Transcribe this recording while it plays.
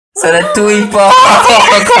So the two people.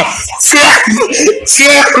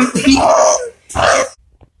 Champion.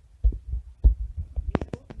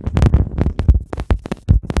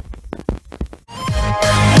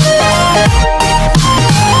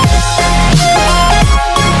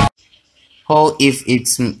 How if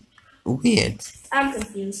it's weird? I'm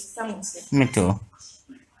confused. Someone skip. Me too.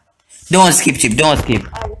 Don't skip, Chip. Don't skip.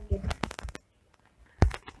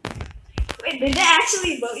 Wait, did they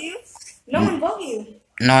actually vote you? No one voted you.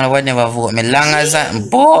 No, I would never vote me. Long as I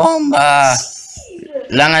bomba.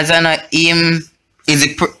 Long as I know him is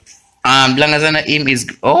it long as I know him is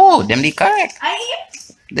them the correct. I am.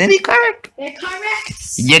 Then the correct. They're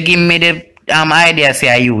correct. You give me the idea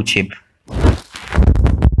say you Chip.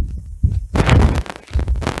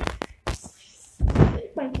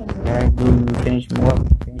 Finish my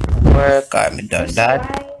work. I'm done that.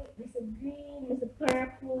 Mr. Green, Mr.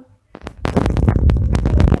 Purple.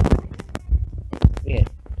 Yeah.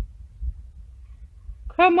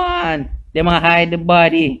 Come on. They might hide the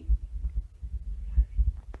body.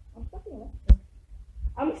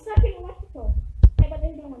 I'm stuck in electrical. Hey, but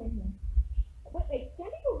there's no one in here. Wait, can I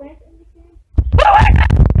go rent in this room?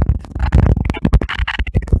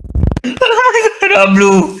 A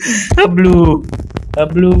blue.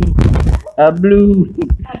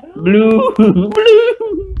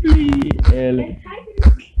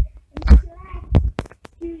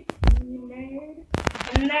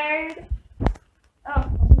 Nerd. Oh,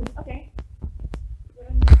 okay.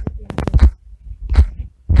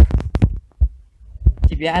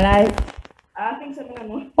 Chip, you alive? I think something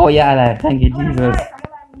I'm on. Oh, you're alive. Thank you, Oh, I'm Jesus. alive.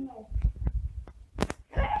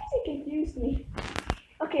 That actually confused me.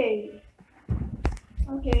 Okay.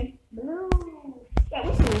 Blue. Yeah,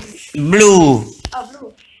 which blue? Blue. Oh, blue.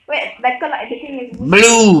 Wait, that color, the thing is blue.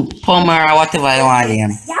 Blue. Plumber, whatever you want him.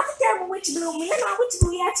 You have to tell me which blue. Me don't know which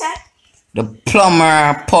blue you chat. The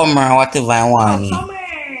plumber, whatever I want him.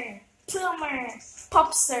 Plumber,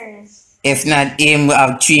 popster. If not him, we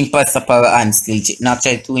have 2 imposter per hand still. Not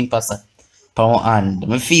try 2 imposter per hand.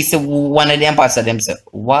 Me feel say one of the imposter them say,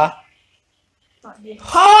 what?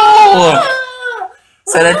 How?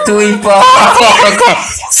 So the 2 imposter.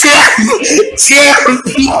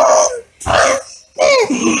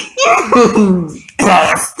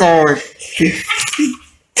 Bastard.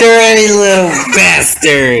 Dirty little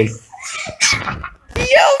bastard.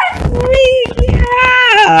 Yo,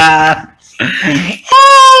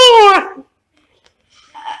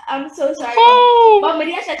 I'm so sorry. Oh. But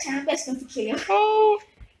Maria said channel best to kill you.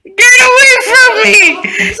 Get away from me!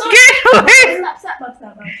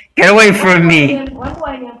 Get away from me!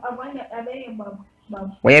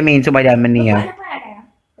 What you mean somebody have me name?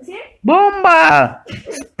 Bomba!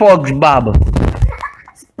 SpongeBob.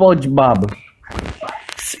 SpongeBob.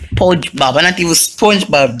 Not even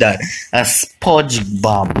SpongeBob that. A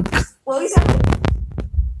SpongeBob. What is that?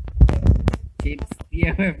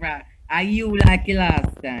 Yeah, are you like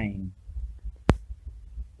last time?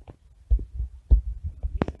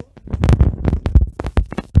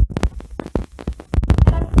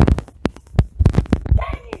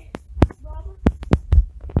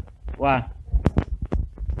 What?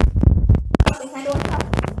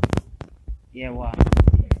 Yeah, what?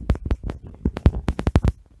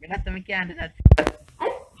 You got to make do that. I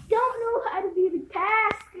don't know how to do the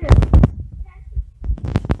task.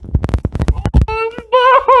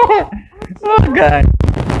 Oh god.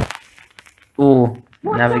 Oh,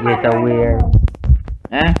 navigator where?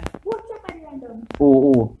 Eh? What's up at random?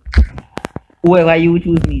 Oh. Whoever you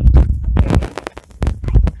choose me.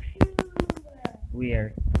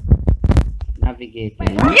 Where? Navigator.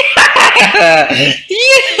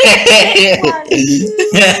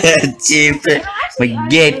 Cheap. But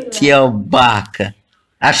get your back.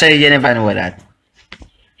 Actually, you never know that.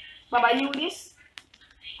 Baba, are you this?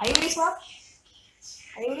 Are you this one?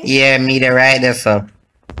 Are you this? Yeah, me the rider, so.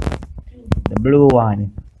 The blue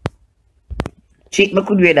one. Chick, me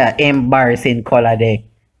could wear that embarrassing color there.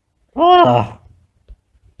 Oh.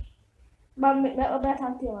 But that's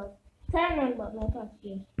how you turn on, but not how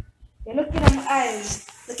you. You're looking at my eyes.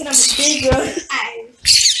 Looking at my big girl eyes.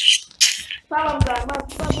 Follow God.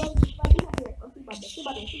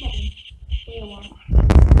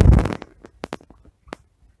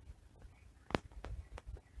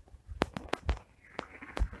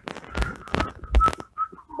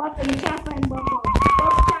 But you can't find Bob.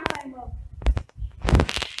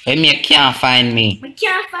 Hey, me can't find me. We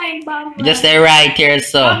can't find Bob. Just stay right here,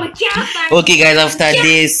 so. We can't find Okay, guys, after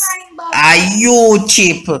this, are you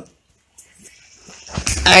cheap?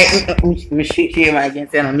 Me shit him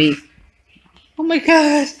against me. Oh my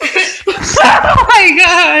god. Oh my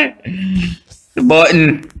god. The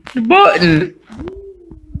button.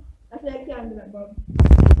 Bob.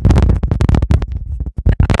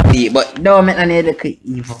 But don't make any little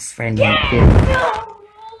evil friend. You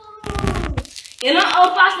know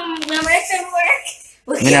how fast my reaction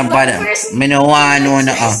work? Me no bother. Me no want no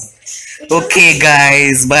nothing. Okay,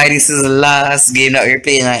 guys, bye. This is the last game that we're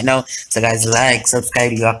playing right now. So, guys, like,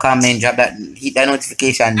 subscribe, leave a comment, drop that, hit that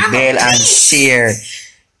notification bell, and share.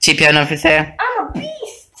 Chip, you know what to say? I'm a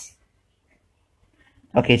beast.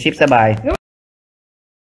 Okay, Chip, say bye.